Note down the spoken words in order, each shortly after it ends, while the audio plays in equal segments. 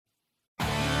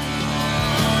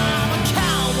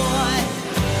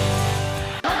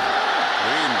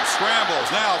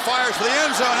for the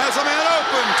end zone, has a man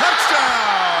open.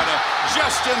 Touchdown,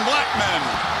 Justin Blackmon.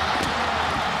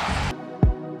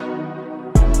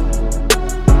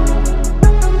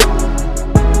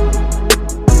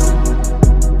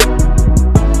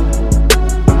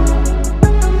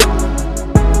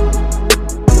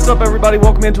 What's up, everybody?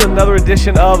 Welcome into another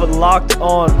edition of Locked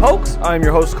On Pokes. I'm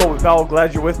your host, Colby Powell.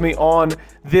 Glad you're with me on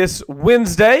this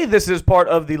Wednesday. This is part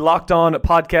of the Locked On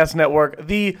Podcast Network,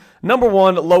 the number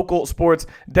one local sports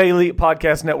daily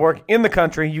podcast network in the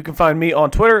country. You can find me on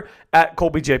Twitter at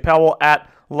Colby J. Powell, at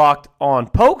Locked On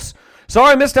Pokes.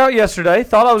 Sorry I missed out yesterday.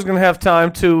 Thought I was going to have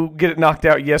time to get it knocked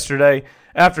out yesterday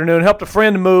afternoon. Helped a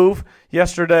friend move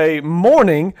yesterday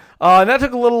morning, and that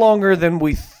took a little longer than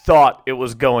we thought it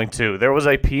was going to. There was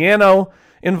a piano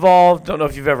involved. Don't know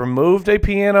if you've ever moved a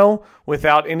piano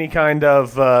without any kind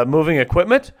of moving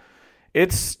equipment.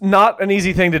 It's not an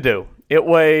easy thing to do. It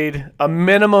weighed a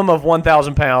minimum of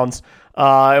 1,000 pounds,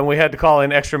 and we had to call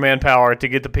in extra manpower to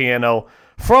get the piano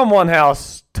from one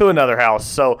house to another house.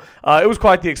 So it was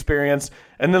quite the experience.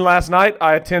 And then last night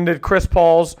I attended Chris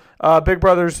Paul's Big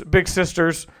Brothers Big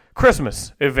Sisters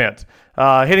Christmas event.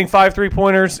 Hitting 5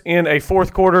 3-pointers in a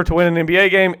fourth quarter to win an NBA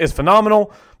game is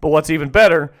phenomenal, but what's even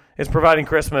better is providing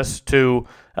Christmas to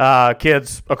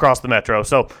kids across the metro.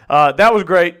 So that was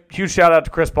great. Huge shout out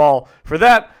to Chris Paul for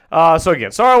that. So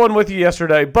again, sorry I wasn't with you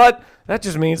yesterday, but that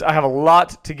just means I have a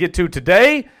lot to get to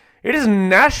today. It is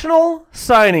National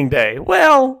Signing Day.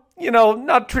 Well,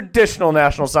 not traditional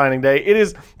National Signing Day. It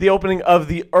is the opening of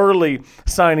the early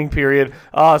signing period.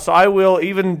 So I will,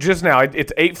 even just now,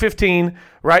 it's 8:15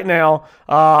 right now.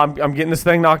 I'm getting this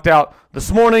thing knocked out this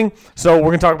morning. So we're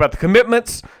going to talk about the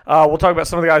commitments. We'll talk about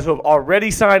some of the guys who have already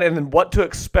signed and then what to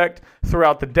expect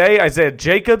throughout the day. Isaiah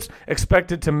Jacobs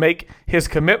expected to make his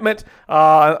commitment.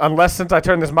 Unless since I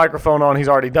turned this microphone on, he's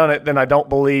already done it, then I don't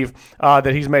believe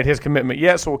that he's made his commitment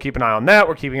yet. So we'll keep an eye on that.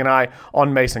 We're keeping an eye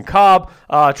on Mason Cobb,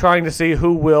 trying to see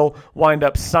who will wind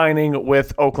up signing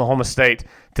with Oklahoma State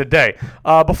today.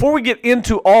 Before we get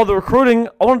into all the recruiting,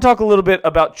 I want to talk a little bit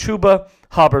about Chuba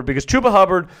Hubbard, because Chuba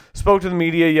Hubbard spoke to the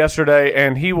media yesterday,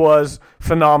 and he was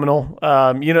phenomenal.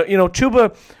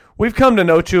 Chuba, we've come to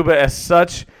know Chuba as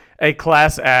such a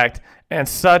class act and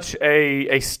such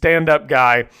a stand-up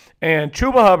guy. And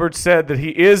Chuba Hubbard said that he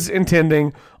is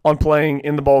intending on playing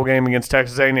in the bowl game against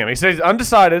Texas A&M. He said he's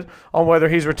undecided on whether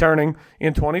he's returning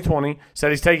in 2020. Said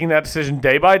he's taking that decision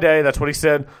day by day. That's what he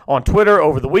said on Twitter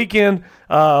over the weekend.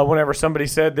 Whenever somebody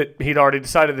said that he'd already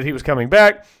decided that he was coming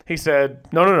back, he said,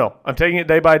 no, I'm taking it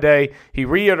day by day. He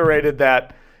reiterated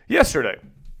that yesterday.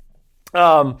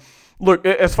 Look,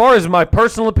 as far as my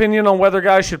personal opinion on whether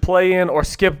guys should play in or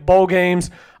skip bowl games,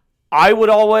 I would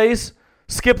always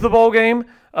skip the bowl game.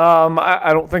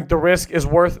 I don't think the risk is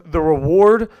worth the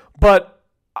reward, but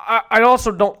I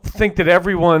also don't think that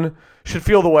everyone should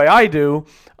feel the way I do.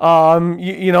 Half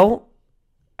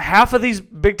of these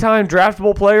big-time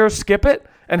draftable players skip it,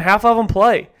 and half of them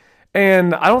play.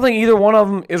 And I don't think either one of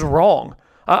them is wrong.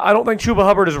 I don't think Chuba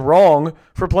Hubbard is wrong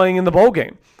for playing in the bowl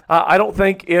game. I don't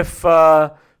think if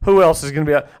who else is going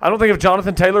to be? I don't think if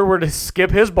Jonathan Taylor were to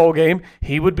skip his bowl game,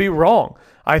 he would be wrong.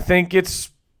 I think it's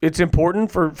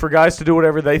important for guys to do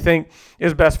whatever they think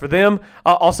is best for them.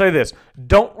 I'll say this.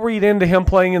 Don't read into him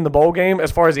playing in the bowl game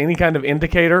as far as any kind of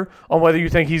indicator on whether you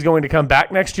think he's going to come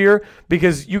back next year,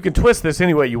 because you can twist this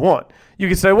any way you want. You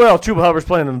can say, well, Chuba Hubbard's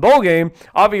playing in the bowl game.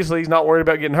 Obviously, he's not worried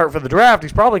about getting hurt for the draft.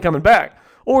 He's probably coming back.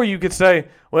 Or you could say,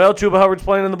 well, Chuba Hubbard's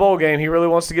playing in the bowl game. He really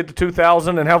wants to get to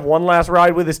 2,000 and have one last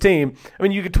ride with his team. I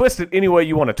mean, you could twist it any way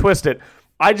you want to twist it.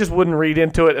 I just wouldn't read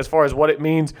into it as far as what it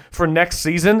means for next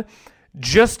season.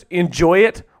 Just enjoy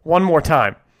it one more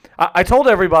time. I told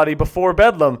everybody before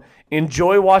Bedlam,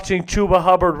 enjoy watching Chuba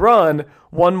Hubbard run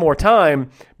one more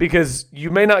time, because you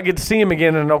may not get to see him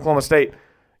again in an Oklahoma State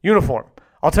uniform.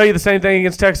 I'll tell you the same thing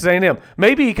against Texas A&M.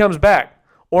 Maybe he comes back,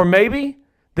 or maybe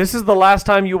this is the last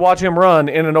time you watch him run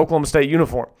in an Oklahoma State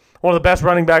uniform. One of the best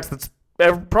running backs that's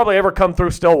probably ever come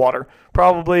through Stillwater.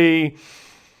 Probably,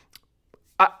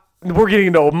 we're getting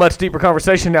into a much deeper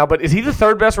conversation now, but is he the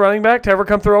third best running back to ever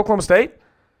come through Oklahoma State?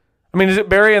 I mean, is it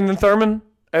Barry and then Thurman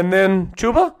and then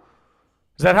Chuba?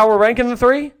 Is that how we're ranking the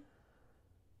three?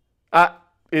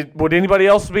 Would anybody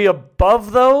else be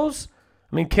above those?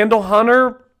 I mean, Kendall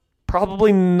Hunter,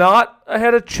 probably not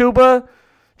ahead of Chuba.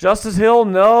 Justice Hill,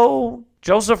 no.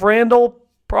 Joseph Randall,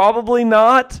 probably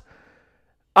not.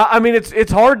 I mean,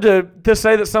 it's hard to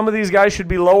say that some of these guys should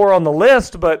be lower on the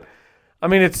list, but I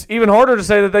mean, it's even harder to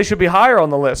say that they should be higher on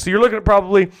the list. So you're looking at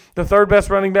probably the third best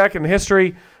running back in the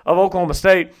history of Oklahoma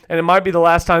State, and it might be the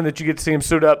last time that you get to see him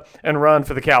suit up and run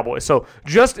for the Cowboys. So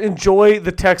just enjoy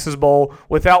the Texas Bowl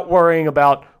without worrying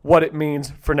about what it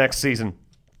means for next season.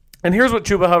 And here's what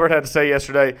Chuba Hubbard had to say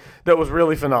yesterday that was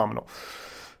really phenomenal.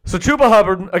 So Chuba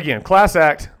Hubbard, again, class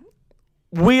act.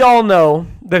 We all know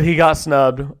that he got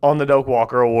snubbed on the Doak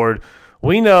Walker Award.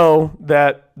 We know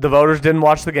that the voters didn't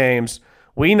watch the games.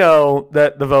 We know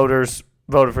that the voters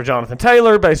voted for Jonathan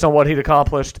Taylor based on what he'd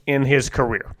accomplished in his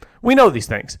career. We know these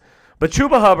things. But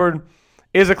Chuba Hubbard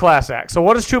is a class act. So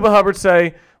what does Chuba Hubbard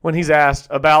say when he's asked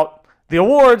about the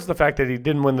awards? The fact that he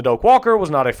didn't win the Doak Walker, was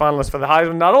not a finalist for the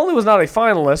Heisman. Not only was not a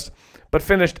finalist, but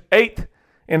finished 8th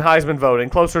in Heisman voting,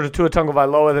 closer to Tua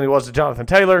Tagovailoa than he was to Jonathan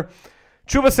Taylor.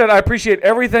 Chuba said, I appreciate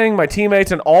everything, my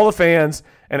teammates and all the fans,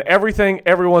 and everything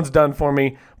everyone's done for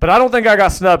me, but I don't think I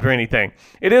got snubbed or anything.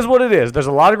 It is what it is. There's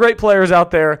a lot of great players out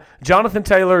there. Jonathan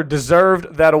Taylor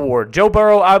deserved that award. Joe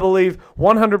Burrow, I believe,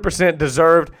 100%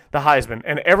 deserved the Heisman,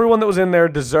 and everyone that was in there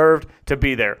deserved to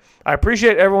be there. I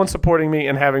appreciate everyone supporting me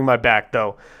and having my back,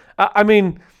 though. I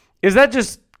mean, is that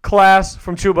just class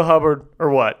from Chuba Hubbard or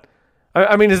what?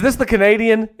 I mean, is this the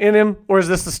Canadian in him, or is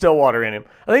this the Stillwater in him?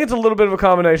 I think it's a little bit of a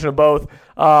combination of both,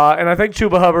 and I think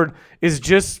Chuba Hubbard is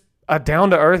just a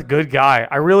down-to-earth good guy.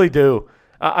 I really do.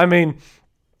 I mean,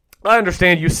 I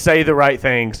understand you say the right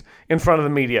things in front of the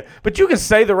media, but you can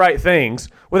say the right things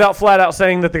without flat-out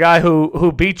saying that the guy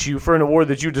who beat you for an award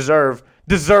that you deserved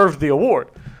the award.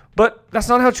 But that's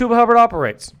not how Chuba Hubbard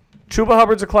operates. Chuba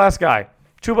Hubbard's a class guy.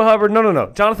 Chuba Hubbard,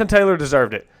 no. Jonathan Taylor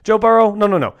deserved it. Joe Burrow,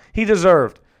 no. He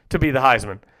deserved to be the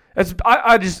Heisman.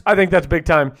 I think that's big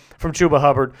time from Chuba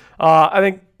Hubbard. I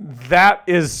think that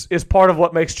is part of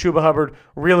what makes Chuba Hubbard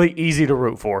really easy to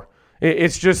root for.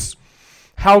 It's just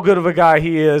how good of a guy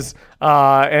he is,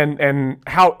 and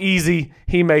how easy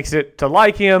he makes it to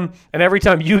like him. And every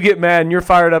time you get mad and you're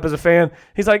fired up as a fan,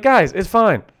 he's like, guys, it's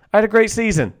fine. I had a great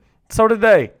season. So did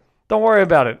they. Don't worry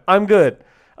about it. I'm good.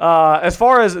 As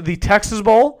far as the Texas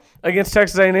Bowl against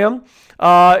Texas A&M,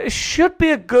 it should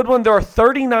be a good one. There are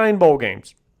 39 bowl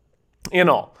games in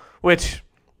all, which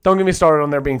don't get me started on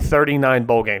there being 39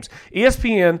 bowl games.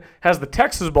 ESPN has the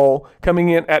Texas Bowl coming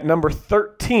in at number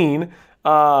 13.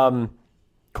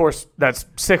 Of course, that's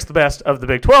 6th best of the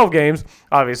Big 12 games.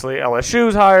 Obviously,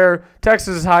 LSU's higher,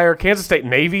 Texas is higher, Kansas State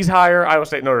Navy's higher, Iowa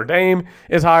State Notre Dame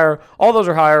is higher. All those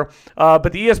are higher.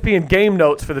 But the ESPN game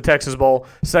notes for the Texas Bowl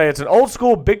say it's an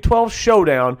old-school Big 12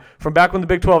 showdown from back when the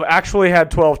Big 12 actually had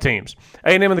 12 teams.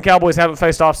 A&M and the Cowboys haven't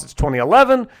faced off since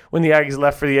 2011 when the Aggies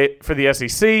left for the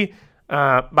SEC.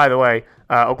 By the way,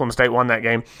 Oklahoma State won that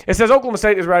game. It says Oklahoma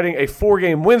State is riding a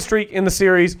 4-game win streak in the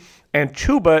series, and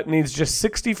Chuba needs just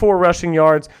 64 rushing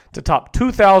yards to top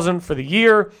 2,000 for the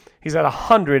year. He's at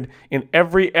 100 in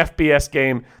every FBS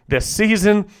game this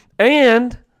season.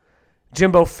 And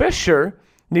Jimbo Fisher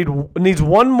needs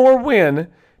one more win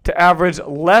to average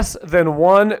less than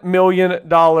 $1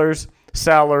 million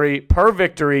salary per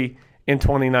victory in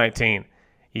 2019.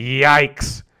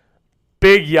 Yikes.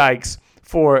 Big yikes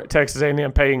for Texas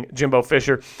A&M paying Jimbo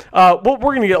Fisher. We're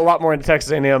going to get a lot more into Texas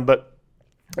A&M, but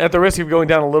at the risk of going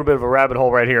down a little bit of a rabbit hole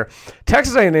right here,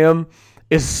 Texas A&M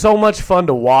is so much fun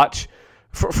to watch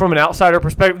from an outsider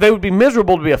perspective. They would be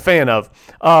miserable to be a fan of.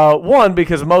 One,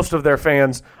 because most of their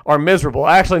fans are miserable.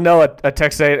 I actually know a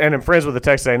Texas A&M, and I'm friends with a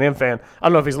Texas A&M fan. I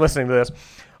don't know if he's listening to this.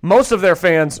 Most of their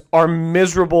fans are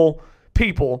miserable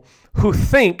people who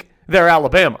think they're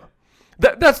Alabama.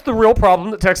 That's the real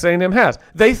problem that Texas A&M has.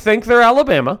 They think they're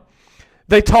Alabama.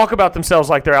 They talk about themselves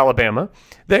like they're Alabama.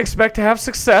 They expect to have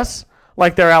success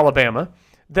like they're Alabama.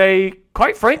 They,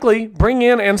 quite frankly, bring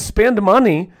in and spend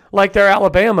money like they're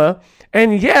Alabama,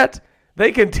 and yet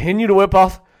they continue to rip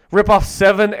off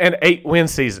 7 and 8 win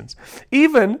seasons.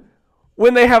 Even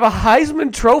when they have a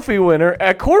Heisman Trophy winner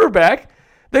at quarterback,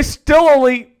 they still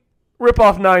only rip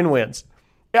off 9 wins.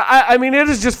 I mean, it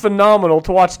is just phenomenal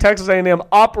to watch Texas A&M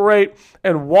operate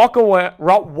and walk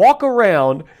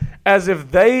around as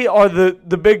if they are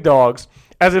the big dogs,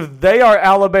 as if they are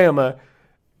Alabama,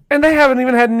 and they haven't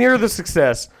even had near the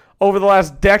success over the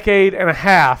last decade and a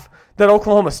half that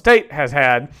Oklahoma State has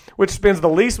had, which spends the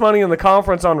least money in the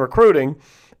conference on recruiting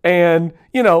and,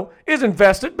 is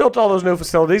invested, built all those new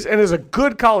facilities, and is a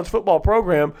good college football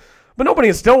program. But nobody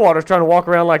in Stillwater is trying to walk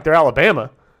around like they're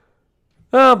Alabama.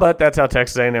 But that's how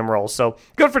Texas A&M rolls. So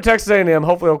good for Texas A&M.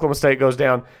 Hopefully Oklahoma State goes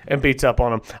down and beats up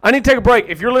on them. I need to take a break.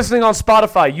 If you're listening on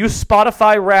Spotify, use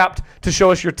Spotify Wrapped to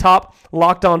show us your top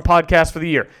Locked On podcast for the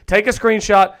year. Take a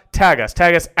screenshot, tag us.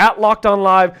 Tag us at Locked On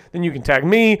Live. Then you can tag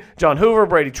me, John Hoover,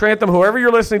 Brady Trantham, whoever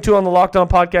you're listening to on the Locked On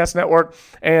Podcast Network,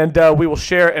 and we will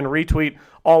share and retweet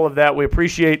all of that. We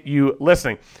appreciate you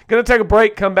listening. Going to take a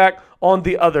break, come back on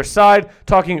the other side,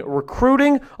 talking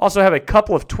recruiting. Also have a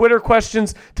couple of Twitter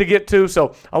questions to get to.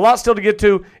 So a lot still to get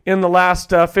to in the last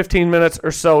 15 minutes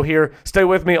or so here. Stay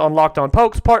with me on Locked On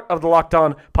Pokes, part of the Locked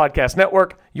On Podcast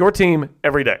Network, your team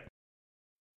every day.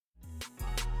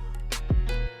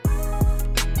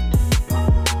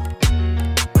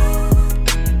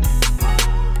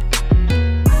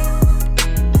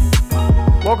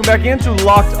 Welcome back into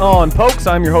Locked On Pokes.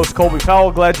 I'm your host, Colby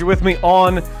Powell. Glad you're with me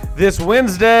on this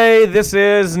Wednesday. This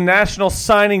is National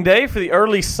Signing Day for the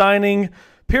early signing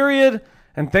period,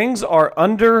 and things are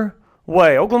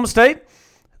underway. Oklahoma State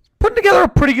putting together a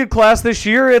pretty good class this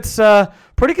year. It's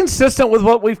pretty consistent with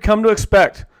what we've come to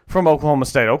expect from Oklahoma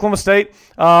State. Oklahoma State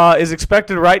is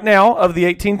expected right now, of the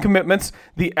 18 commitments,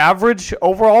 the average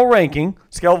overall ranking,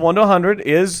 scale of 1 to 100,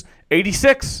 is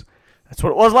 86. That's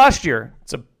what it was last year.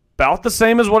 It's about the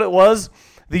same as what it was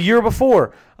the year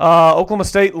before. Oklahoma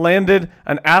State landed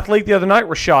an athlete the other night,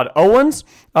 Rashad Owens.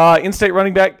 In-state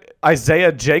running back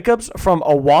Isaiah Jacobs from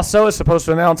Owasso is supposed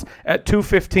to announce at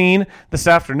 2:15 this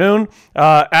afternoon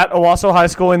at Owasso High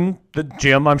School in the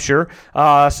gym, I'm sure.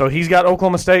 So he's got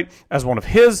Oklahoma State as one of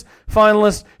his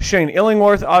finalists. Shane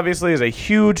Illingworth, obviously, is a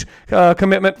huge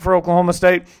commitment for Oklahoma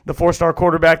State, the 4-star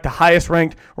quarterback, the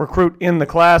highest-ranked recruit in the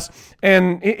class.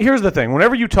 And here's the thing.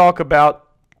 Whenever you talk about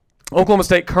Oklahoma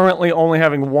State currently only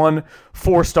having one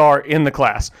 4-star in the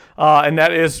class, and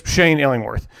that is Shane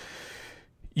Illingworth.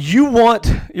 You want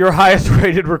your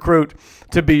highest-rated recruit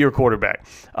to be your quarterback.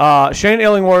 Shane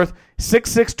Illingworth,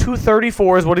 6'6",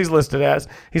 234 is what he's listed as.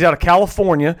 He's out of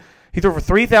California. He threw for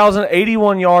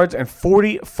 3,081 yards and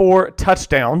 44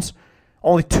 touchdowns.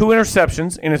 Only 2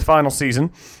 interceptions in his final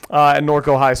season at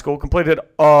Norco High School. Completed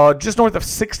just north of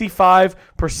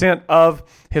 65% of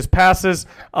his passes,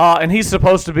 and he's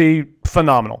supposed to be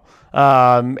phenomenal.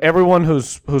 Everyone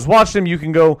who's watched him, you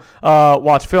can go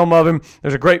watch film of him.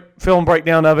 There's a great film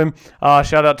breakdown of him.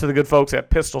 Shout out to the good folks at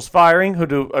Pistols Firing, who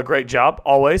do a great job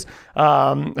always,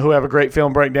 who have a great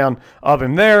film breakdown of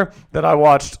him there that I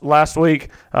watched last week,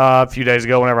 a few days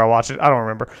ago, whenever I watched it. I don't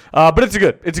remember. But it's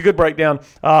a good breakdown.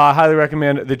 I highly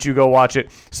recommend that you go watch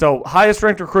it. So highest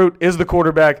ranked recruit is the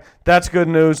quarterback. That's good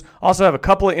news. Also have a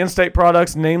couple of in-state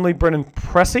products, namely Brennan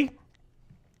Presley,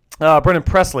 who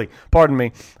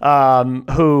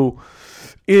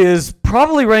is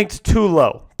probably ranked too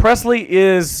low. Presley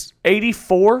is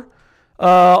 84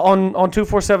 on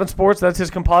 247 Sports. That's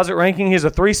his composite ranking. He's a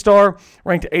 3-star,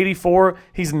 ranked 84.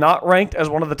 He's not ranked as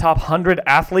one of the top 100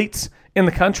 athletes in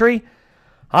the country.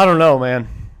 I don't know, man.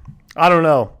 I don't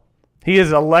know. He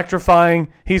is electrifying.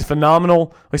 He's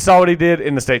phenomenal. We saw what he did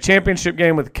in the state championship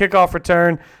game with the kickoff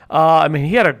return.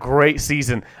 He had a great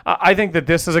season. I think that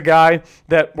this is a guy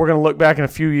that we're going to look back in a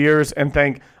few years and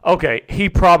think, okay, he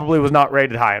probably was not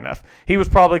rated high enough. He was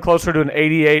probably closer to an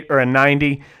 88 or a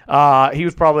 90. He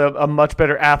was probably a much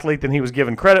better athlete than he was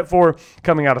given credit for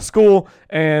coming out of school.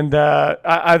 And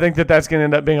I think that that's going to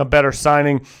end up being a better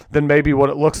signing than maybe what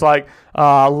it looks like.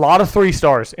 A lot of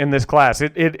 3-stars in this class.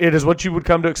 It is what you would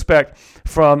come to expect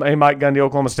from a Mike Gundy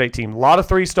Oklahoma State team. A lot of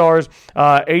 3-stars,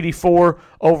 84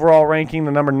 overall ranking,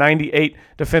 the number 98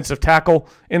 defensive tackle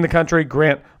in the country.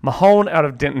 Grant Mahone out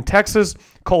of Denton, Texas.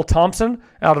 Cole Thompson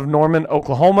out of Norman,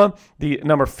 Oklahoma, the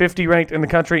number 50 ranked in the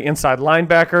country inside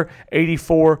linebacker,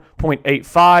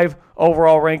 84.85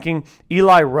 overall ranking.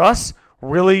 Eli Russ,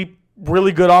 really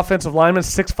good offensive lineman,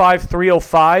 6'5",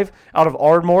 305 out of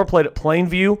Ardmore, played at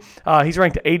Plainview. He's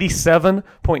ranked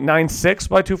 87.96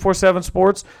 by 247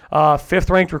 Sports.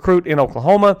 5th ranked recruit in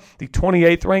Oklahoma, the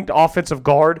 28th ranked offensive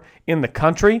guard in the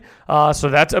country. So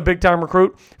that's a big-time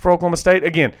recruit for Oklahoma State.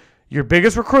 Again, your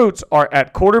biggest recruits are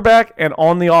at quarterback and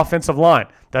on the offensive line.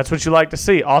 That's what you like to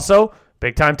see. Also,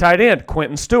 big-time tight end,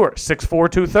 Quentin Stewart, 6'4",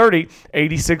 230,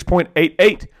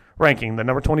 86.88 ranking, the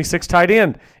number 26 tight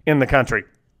end in the country.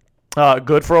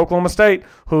 Good for Oklahoma State,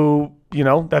 who,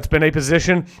 that's been a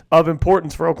position of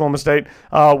importance for Oklahoma State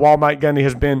while Mike Gundy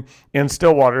has been in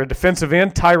Stillwater. A defensive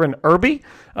end, Tyron Irby,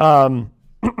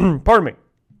 pardon me.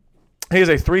 He is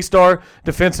a 3-star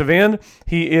defensive end.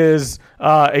 He is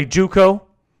a JUCO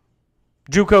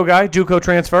guy, JUCO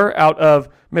transfer out of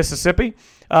Mississippi.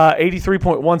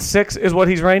 83.16 is what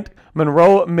he's ranked.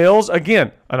 Monroe Mills,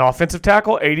 again, an offensive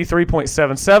tackle,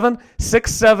 83.77,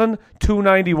 6'7",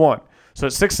 291. So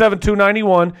at 6'7",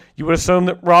 291, you would assume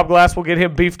that Rob Glass will get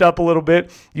him beefed up a little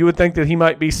bit. You would think that he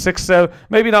might be 6'7",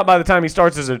 maybe not by the time he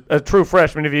starts as a true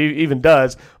freshman, if he even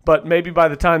does, but maybe by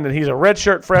the time that he's a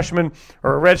redshirt freshman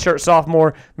or a redshirt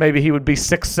sophomore, maybe he would be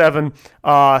 6'7",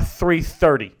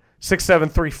 330.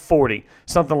 6'7", 340,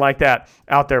 something like that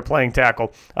out there playing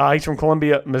tackle. He's from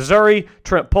Columbia, Missouri.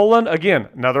 Trent Poland, again,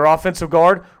 another offensive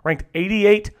guard, ranked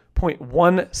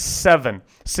 88.17,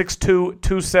 6'2",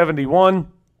 271.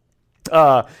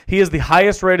 He is the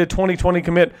highest rated 2020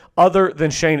 commit other than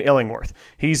Shane Illingworth.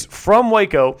 He's from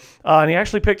Waco, and he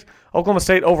actually picked Oklahoma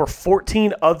State over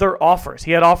 14 other offers.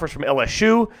 He had offers from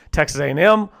LSU, Texas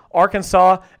A&M,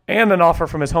 Arkansas, and an offer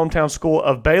from his hometown school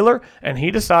of Baylor, and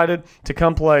he decided to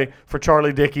come play for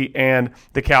Charlie Dickey and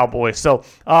the Cowboys. So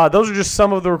those are just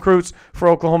some of the recruits for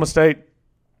Oklahoma State.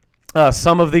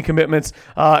 Some of the commitments.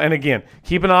 And again,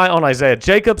 keep an eye on Isaiah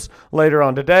Jacobs later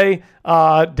on today.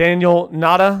 Daniel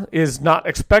Nada is not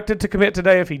expected to commit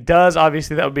today. If he does,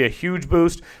 obviously that would be a huge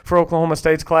boost for Oklahoma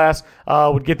State's class.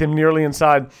 Would get them nearly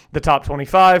inside the top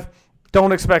 25.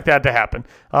 Don't expect that to happen.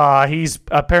 He's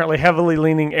apparently heavily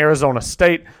leaning Arizona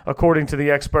State, according to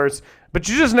the experts. But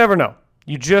you just never know.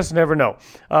 You just never know.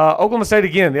 Oklahoma State,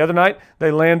 again, the other night,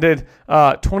 they landed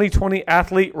 2020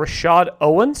 athlete Rashad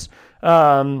Owens.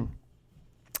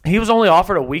 He was only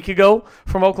offered a week ago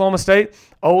from Oklahoma State.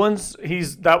 Owens,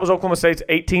 that was Oklahoma State's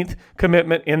 18th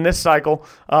commitment in this cycle.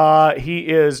 He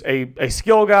is a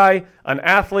skill guy, an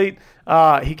athlete.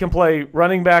 He can play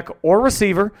running back or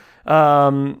receiver.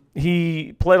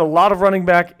 He played a lot of running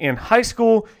back in high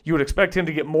school. You would expect him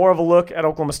to get more of a look at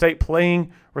Oklahoma State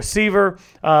playing receiver,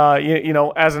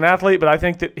 as an athlete, but I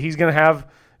think that he's going to have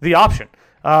the option.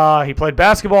 He played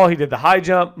basketball. He did the high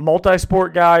jump,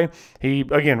 multi-sport guy. He,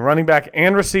 again, running back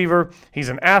and receiver. He's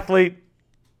an athlete.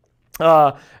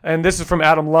 And this is from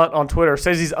Adam Lunt on Twitter.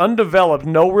 Says he's undeveloped,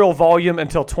 no real volume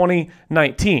until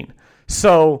 2019.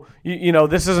 So,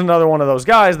 this is another one of those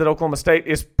guys that Oklahoma State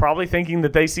is probably thinking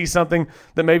that they see something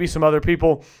that maybe some other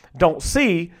people don't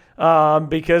see,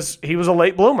 because he was a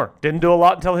late bloomer. Didn't do a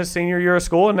lot until his senior year of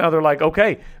school, and now they're like,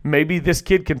 okay, maybe this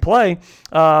kid can play.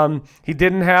 He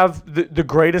didn't have the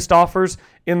greatest offers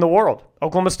in the world.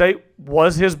 Oklahoma State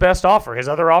was his best offer. His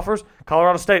other offers,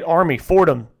 Colorado State, Army,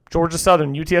 Fordham, Georgia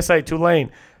Southern, UTSA, Tulane,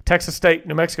 Texas State,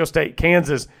 New Mexico State,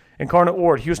 Kansas, Incarnate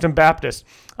Word, Houston Baptist.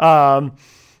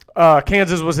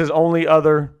 Kansas was his only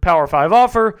other Power 5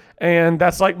 offer, and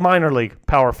that's like minor league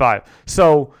Power 5.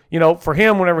 So, for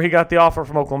him, whenever he got the offer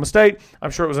from Oklahoma State,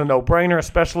 I'm sure it was a no-brainer,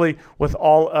 especially with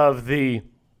all of the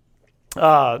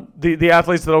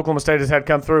athletes that Oklahoma State has had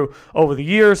come through over the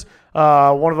years.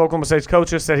 One of Oklahoma State's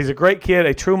coaches said he's a great kid,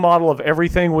 a true model of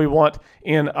everything we want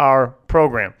in our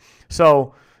program.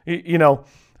 So,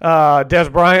 Des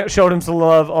Bryant showed him some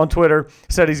love on Twitter,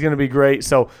 said he's going to be great.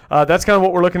 So that's kind of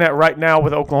what we're looking at right now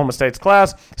with Oklahoma State's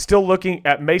class. Still looking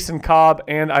at Mason Cobb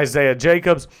and Isaiah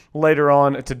Jacobs later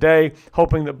on today,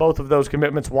 hoping that both of those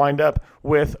commitments wind up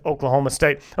with Oklahoma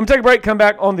State. I'm going to take a break, come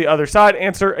back on the other side,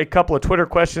 answer a couple of Twitter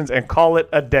questions, and call it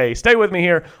a day. Stay with me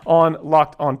here on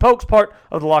Locked On Pokes, part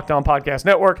of the Locked On Podcast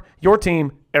Network, your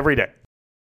team every day.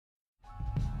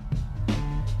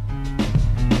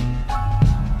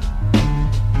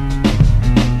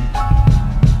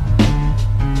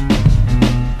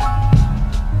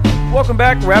 Welcome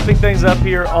back. Wrapping things up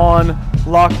here on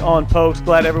Locked On Pokes.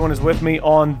 Glad everyone is with me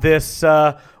on this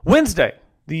Wednesday,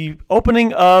 the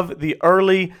opening of the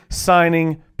early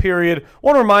signing period.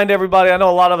 Want to remind everybody, I know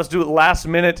a lot of us do it last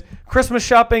minute Christmas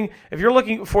shopping. If you're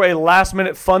looking for a last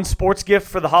minute fun sports gift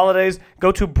for the holidays,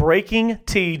 go to Breaking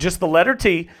Tea, just the letter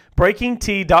T,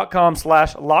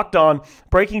 BreakingT.com/lockedon.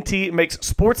 Breaking Tea makes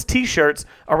sports t-shirts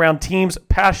around teams'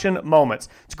 passion moments.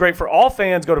 It's great for all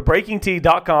fans. Go to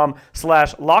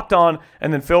BreakingT.com/lockedon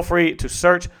and then feel free to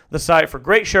search the site for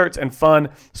great shirts and fun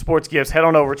sports gifts. Head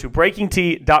on over to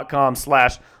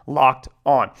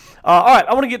BreakingT.com/lockedon. All right,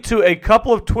 I want to get to a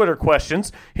couple of Twitter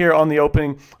questions here on the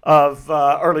opening of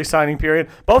early signing period,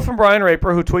 both from Brian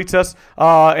Raper, who tweets us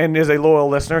and is a loyal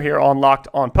listener here on Locked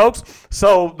On Pokes.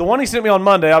 So the one he sent me on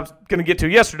Monday, I was going to get to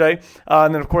yesterday,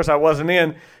 and then, of course, I wasn't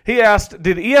in. He asked,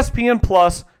 did ESPN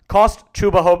Plus cost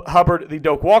Chuba Hubbard the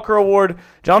Doak Walker Award?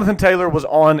 Jonathan Taylor was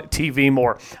on TV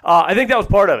more. I think that was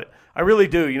part of it. I really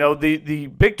do. The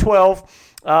Big 12,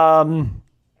 I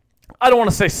don't want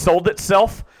to say sold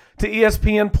itself to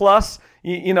ESPN Plus,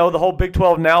 the whole Big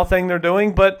 12 Now thing they're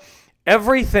doing, but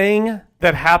everything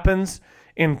that happens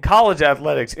in college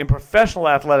athletics, in professional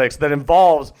athletics, that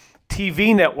involves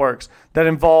TV networks, that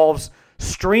involves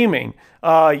streaming,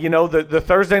 the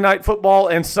Thursday night football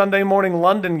and Sunday morning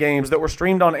London games that were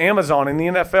streamed on Amazon in the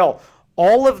NFL,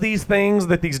 all of these things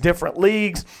that these different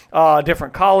leagues,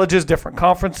 different colleges, different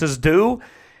conferences do,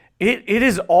 it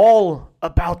is all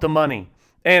about the money.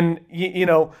 And, you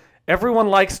know, everyone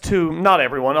likes to, not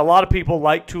everyone, a lot of people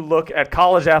like to look at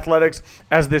college athletics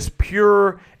as this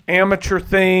pure amateur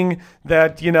thing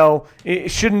that, you know, it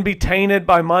shouldn't be tainted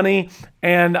by money.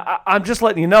 And I'm just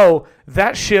letting you know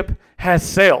that ship has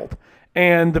sailed.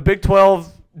 And the Big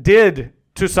 12 did,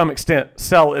 to some extent,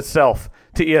 sell itself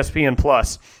to ESPN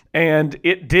Plus, and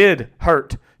it did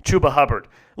hurt Chuba Hubbard.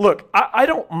 Look, I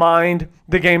don't mind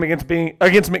the game against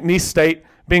McNeese State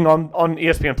being on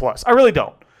ESPN Plus. I really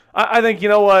don't. I think, you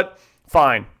know what?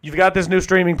 Fine. You've got this new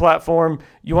streaming platform.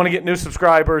 You want to get new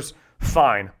subscribers?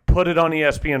 Fine. Put it on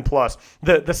ESPN Plus.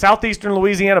 The Southeastern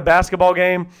Louisiana basketball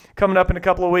game coming up in a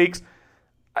couple of weeks,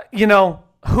 you know,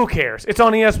 who cares? It's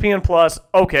on ESPN Plus.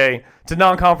 Okay, it's a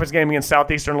non-conference game against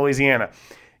Southeastern Louisiana.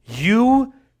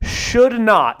 You should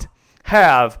not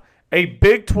have a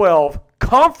Big 12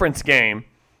 conference game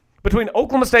between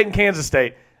Oklahoma State and Kansas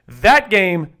State. That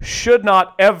game should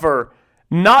not ever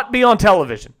not be on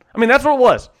television. I mean, that's what it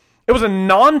was. It was a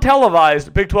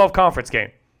non-televised Big 12 conference game.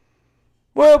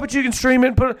 Well, but you can stream it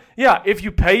and put it. Yeah, if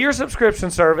you pay your subscription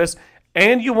service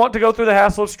and you want to go through the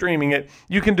hassle of streaming it,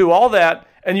 you can do all that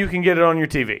and you can get it on your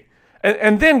TV.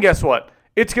 And then guess what?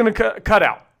 It's going to cut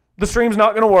out. The stream's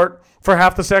not going to work for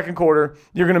half the second quarter.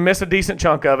 You're going to miss a decent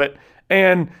chunk of it.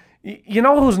 And you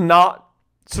know who's not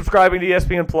subscribing to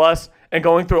ESPN Plus and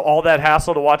going through all that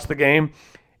hassle to watch the game?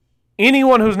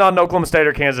 Anyone who's not an Oklahoma State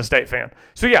or Kansas State fan.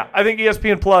 So yeah, I think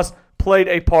ESPN Plus played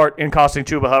a part in costing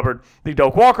Chuba Hubbard the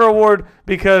Doak Walker Award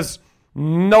because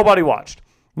nobody watched.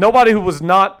 Nobody who was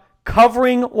not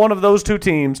covering one of those two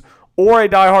teams or a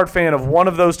diehard fan of one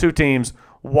of those two teams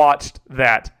watched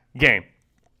that game.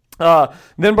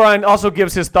 Then Brian also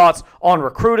gives his thoughts on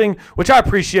recruiting, which I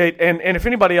appreciate. And if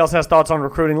anybody else has thoughts on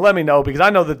recruiting, let me know, because I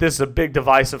know that this is a big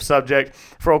divisive subject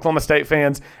for Oklahoma State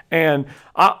fans. And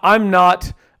I'm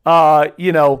not,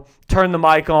 turn the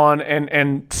mic on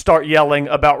and start yelling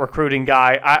about recruiting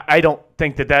guy. I don't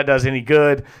think that does any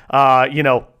good.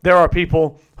 There are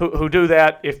people who do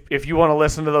that. If you want to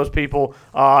listen to those people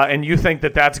and you think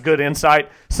that that's good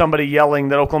insight, somebody yelling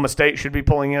that Oklahoma State should be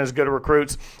pulling in as good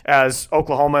recruits as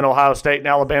Oklahoma and Ohio State and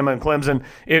Alabama and Clemson,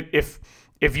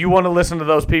 if you want to listen to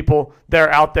those people,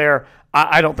 they're out there.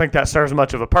 I don't think that serves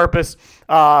much of a purpose.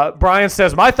 Brian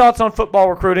says, my thoughts on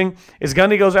football recruiting is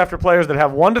Gundy goes after players that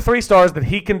have 1 to 3 stars that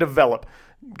he can develop.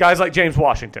 Guys like James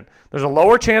Washington. There's a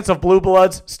lower chance of blue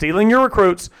bloods stealing your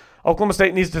recruits. Oklahoma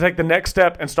State needs to take the next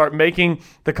step and start making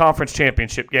the conference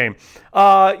championship game.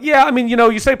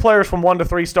 You say players from 1 to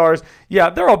 3 stars.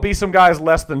 Yeah, there will be some guys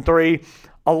less than 3.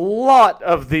 A lot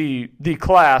of the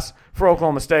class for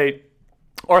Oklahoma State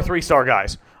are 3-star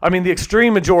guys. I mean, the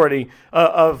extreme majority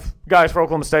of guys for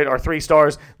Oklahoma State are 3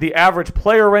 stars. The average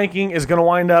player ranking is going to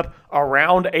wind up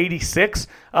around 86,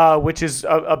 which is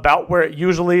about where it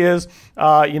usually is.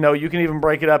 You can even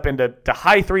break it up into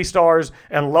high 3 stars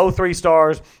and low 3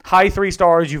 stars. High 3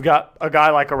 stars, you've got a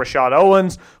guy like a Rashad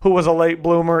Owens, who was a late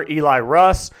bloomer, Eli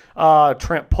Russ,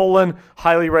 Trent Pullen,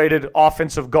 highly rated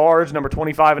offensive guards, number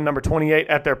 25 and number 28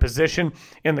 at their position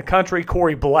in the country.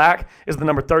 Corey Black is the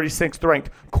number 36th ranked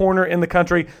corner in the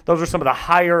country. Those are some of the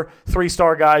higher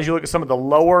 3-star guys. You look at some of the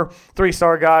lower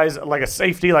 3-star guys, like a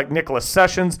safety like Nicholas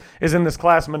Sessions is in this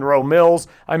class. Monroe Mills,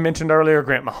 I mentioned earlier.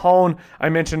 Grant Mahone, I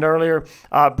mentioned earlier.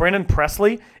 Brennan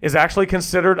Presley is actually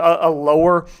considered a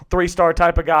lower 3-star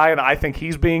type of guy, and I think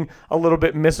he's being a little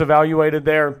bit misevaluated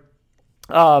there.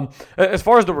 As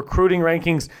far as the recruiting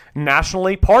rankings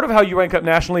nationally, part of how you rank up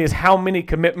nationally is how many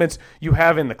commitments you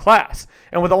have in the class.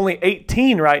 And with only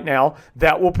 18 right now,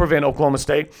 that will prevent Oklahoma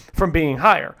State from being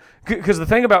higher. Because the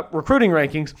thing about recruiting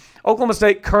rankings, Oklahoma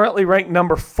State currently ranked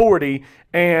number 40,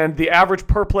 and the average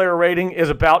per player rating is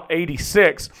about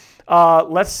 86.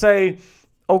 Let's say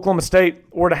Oklahoma State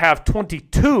were to have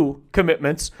 22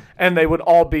 commitments and they would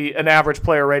all be an average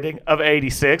player rating of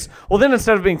 86. Well, then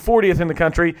instead of being 40th in the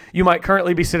country, you might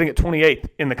currently be sitting at 28th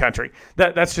in the country.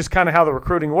 That's just kind of how the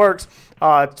recruiting works.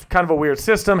 It's kind of a weird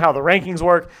system. How the rankings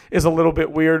work is a little bit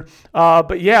weird.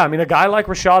 But yeah, I mean, a guy like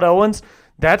Rashad Owens,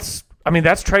 that's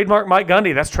trademark Mike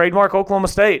Gundy. That's trademark Oklahoma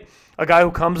State. A guy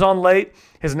who comes on late.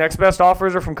 His next best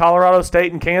offers are from Colorado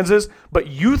State and Kansas, but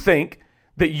you think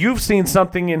that you've seen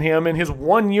something in him in his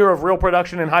 1 year of real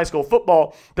production in high school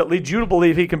football that leads you to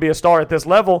believe he can be a star at this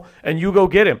level, and you go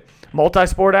get him.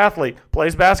 Multi-sport athlete,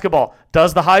 plays basketball,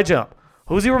 does the high jump.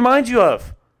 Who's he remind you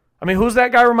of? I mean, who's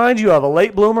that guy remind you of? A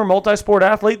late bloomer, multi-sport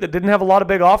athlete that didn't have a lot of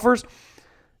big offers?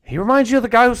 He reminds you of the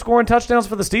guy who's scoring touchdowns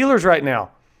for the Steelers right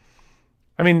now.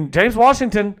 I mean, James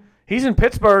Washington, he's in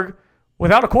Pittsburgh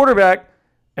without a quarterback,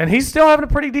 and he's still having a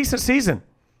pretty decent season.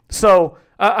 So,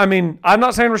 I mean, I'm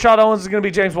not saying Rashad Owens is going to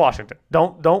be James Washington.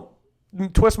 Don't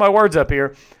twist my words up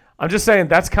here. I'm just saying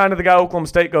that's kind of the guy Oklahoma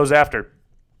State goes after.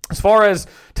 As far as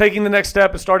taking the next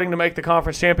step and starting to make the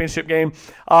conference championship game,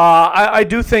 I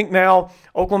do think now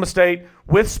Oklahoma State,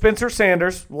 with Spencer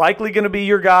Sanders, likely going to be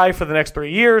your guy for the next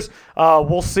 3 years.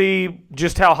 We'll see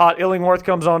just how hot Illingworth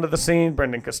comes onto the scene,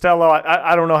 Brendan Costello.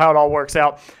 I don't know how it all works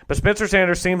out. But Spencer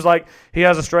Sanders seems like he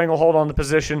has a stranglehold on the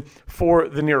position for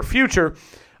the near future.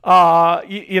 I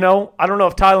don't know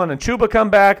if Tylen and Chuba come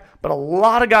back, but a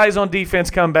lot of guys on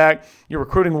defense come back. You're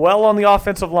recruiting well on the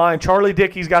offensive line. Charlie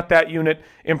Dickey's got that unit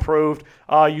improved.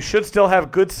 You should still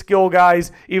have good skill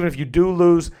guys, even if you do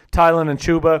lose Tylen and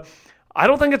Chuba. I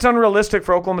don't think it's unrealistic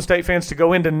for Oklahoma State fans to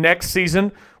go into next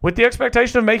season with the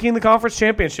expectation of making the conference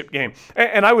championship game.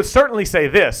 And I would certainly say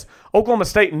this. Oklahoma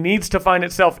State needs to find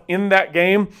itself in that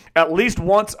game at least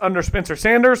once under Spencer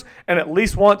Sanders and at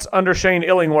least once under Shane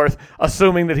Illingworth,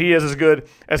 assuming that he is as good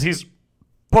as he's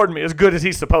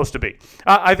supposed to be.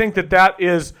 I think that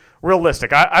is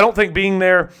realistic. I don't think being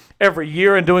there every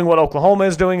year and doing what Oklahoma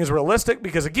is doing is realistic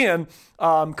because, again,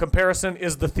 comparison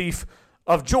is the thief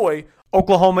of joy.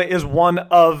 Oklahoma is one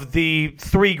of the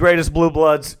 3 greatest blue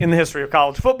bloods in the history of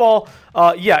college football.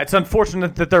 It's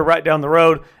unfortunate that they're right down the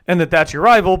road and that's your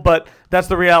rival, but that's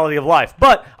the reality of life.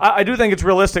 But I do think it's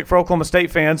realistic for Oklahoma State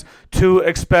fans to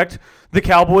expect the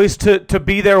Cowboys to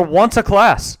be there once a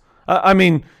class.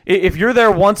 If you're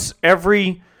there once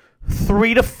every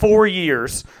 3 to 4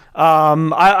 years,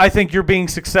 I think you're being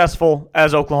successful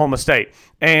as Oklahoma State.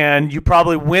 And you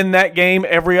probably win that game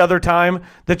every other time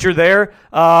that you're there.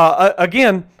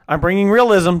 Again, I'm bringing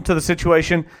realism to the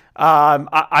situation.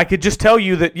 I could just tell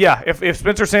you that, if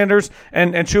Spencer Sanders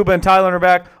and Chuba and Tylen are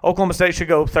back, Oklahoma State should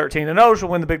go 13-0, should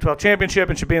win the Big 12 championship,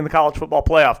 and should be in the college football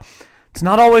playoff. It's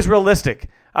not always realistic.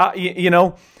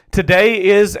 Today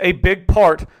is a big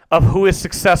part of who is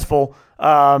successful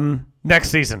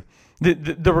next season.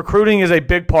 The recruiting is a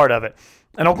big part of it.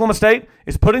 And Oklahoma State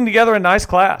is putting together a nice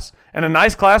class. And a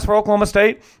nice class for Oklahoma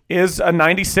State is an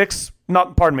 86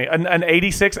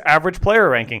 average player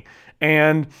ranking.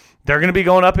 And they're going to be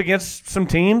going up against some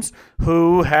teams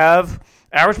who have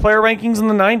average player rankings in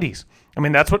the 90s.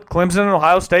 That's what Clemson and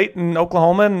Ohio State and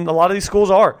Oklahoma and a lot of these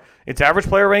schools are. It's average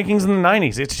player rankings in the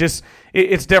 90s. It's just,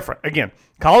 it's different. Again,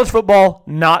 college football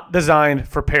not designed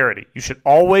for parity. You should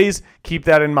always keep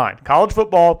that in mind. College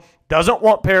football doesn't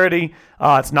want parity.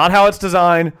 It's not how it's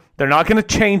designed. They're not going to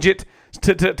change it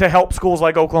to help schools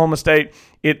like Oklahoma State.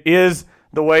 It is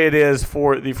the way it is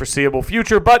for the foreseeable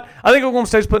future. But I think Oklahoma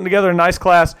State's putting together a nice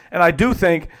class, and I do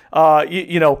think,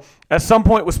 at some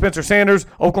point with Spencer Sanders,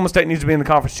 Oklahoma State needs to be in the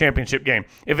conference championship game.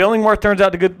 If Illingworth turns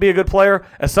out to be a good player,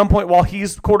 at some point while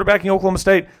he's quarterbacking Oklahoma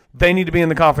State, they need to be in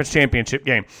the conference championship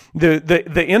game.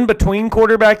 The in-between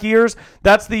quarterback years,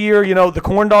 that's the year, the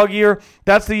corn dog year,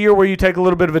 that's the year where you take a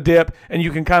little bit of a dip, and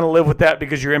you can kind of live with that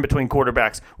because you're in between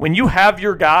quarterbacks. When you have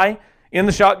your guy in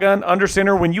the shotgun, under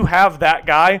center, when you have that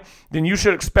guy, then you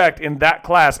should expect in that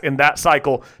class, in that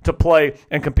cycle, to play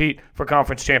and compete for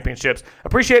conference championships.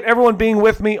 Appreciate everyone being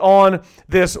with me on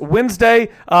this Wednesday.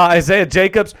 Isaiah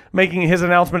Jacobs making his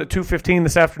announcement at 2:15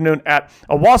 this afternoon at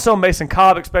Owasso. Mason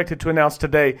Cobb expected to announce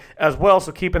today as well,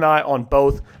 so keep an eye on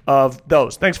both of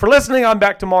those. Thanks for listening. I'm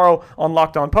back tomorrow on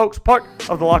Locked On Pokes, part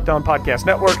of the Locked On Podcast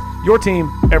Network, your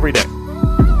team every day.